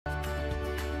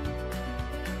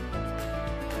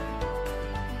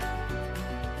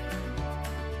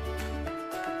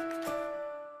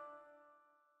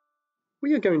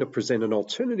We are going to present an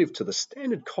alternative to the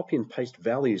standard copy and paste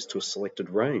values to a selected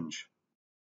range.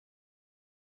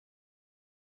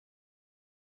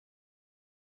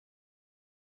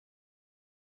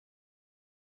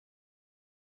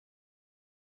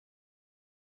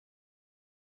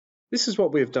 This is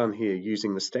what we have done here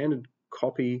using the standard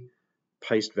copy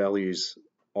paste values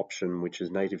option, which is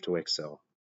native to Excel.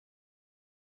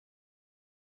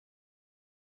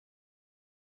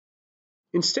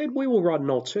 Instead, we will write an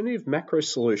alternative macro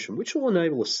solution which will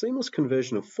enable a seamless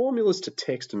conversion of formulas to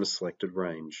text in a selected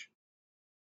range.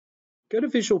 Go to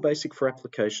Visual Basic for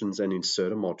Applications and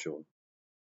insert a module.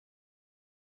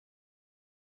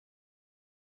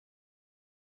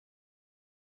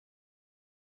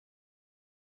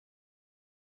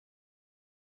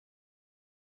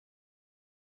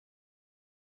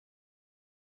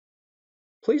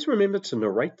 Please remember to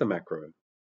narrate the macro.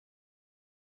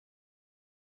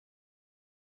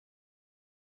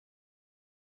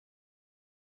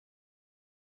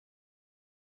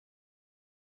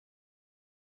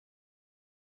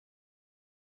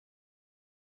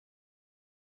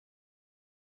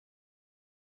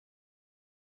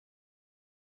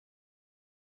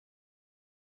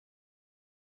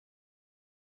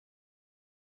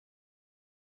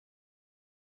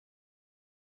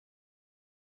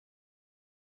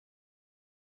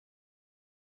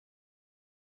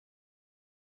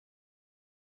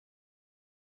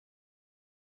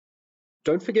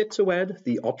 Don't forget to add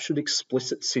the option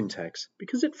Explicit Syntax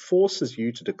because it forces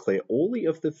you to declare all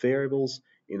of the variables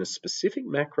in a specific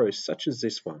macro such as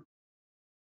this one.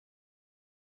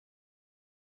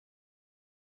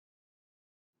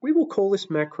 We will call this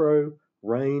macro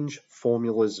range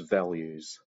formulas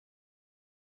values.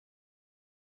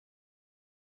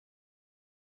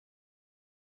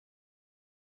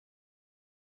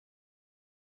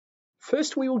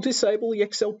 First, we will disable the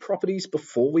Excel properties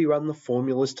before we run the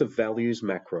formulas to values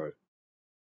macro.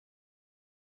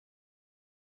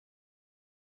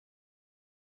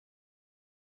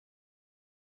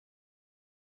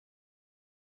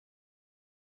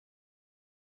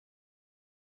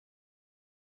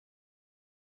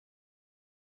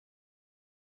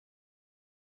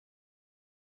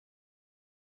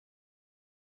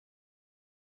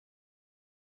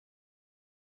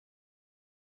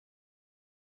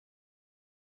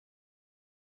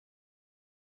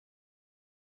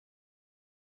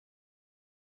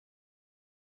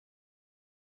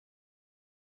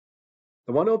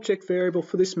 The one object variable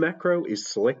for this macro is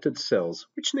selected cells,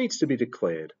 which needs to be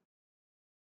declared.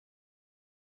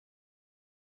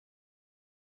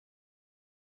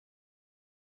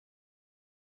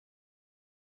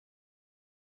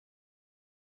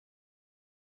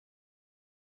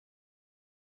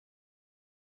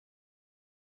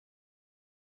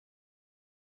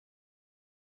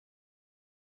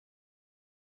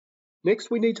 Next,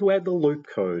 we need to add the loop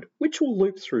code, which will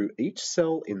loop through each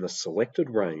cell in the selected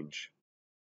range.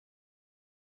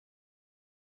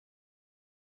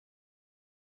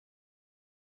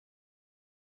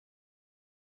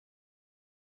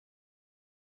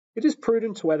 It is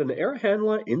prudent to add an error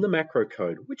handler in the macro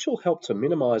code, which will help to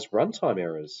minimize runtime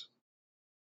errors.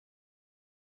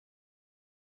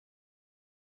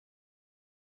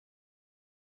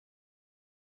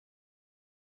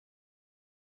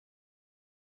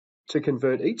 To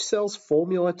convert each cell's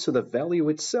formula to the value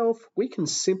itself, we can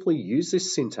simply use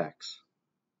this syntax.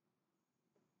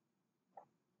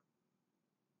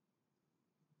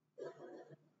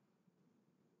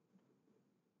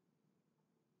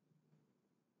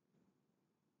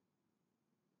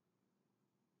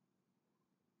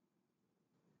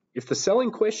 If the cell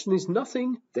in question is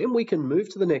nothing, then we can move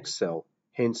to the next cell.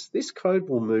 Hence, this code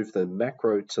will move the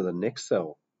macro to the next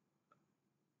cell.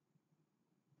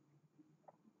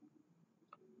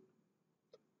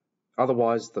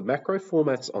 Otherwise, the macro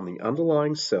formats on the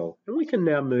underlying cell, and we can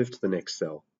now move to the next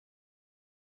cell.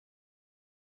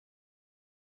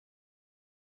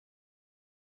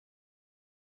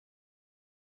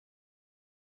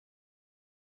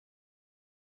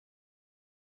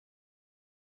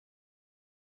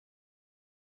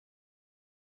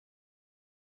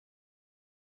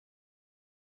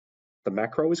 The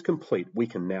macro is complete. We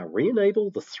can now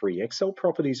re-enable the 3 Excel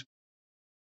properties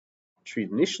which we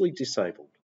initially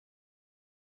disabled.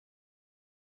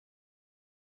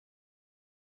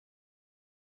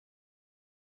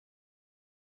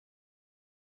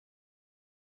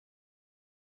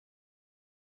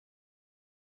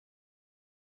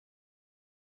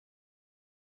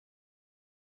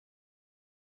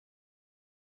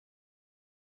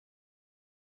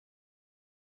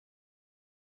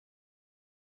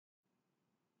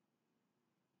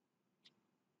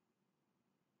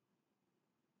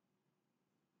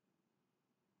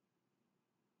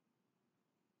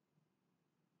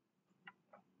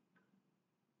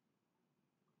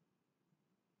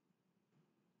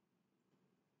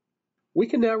 We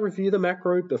can now review the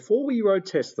macro before we road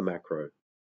test the macro.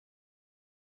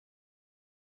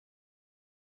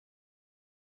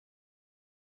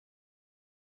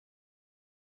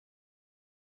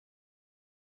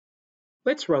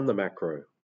 Let's run the macro.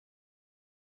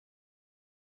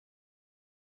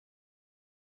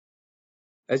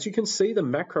 As you can see, the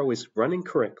macro is running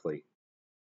correctly.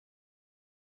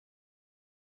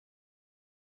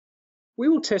 We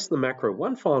will test the macro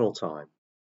one final time.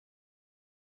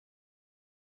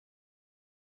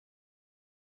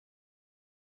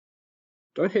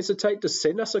 Don't hesitate to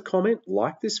send us a comment,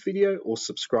 like this video, or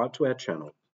subscribe to our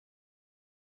channel.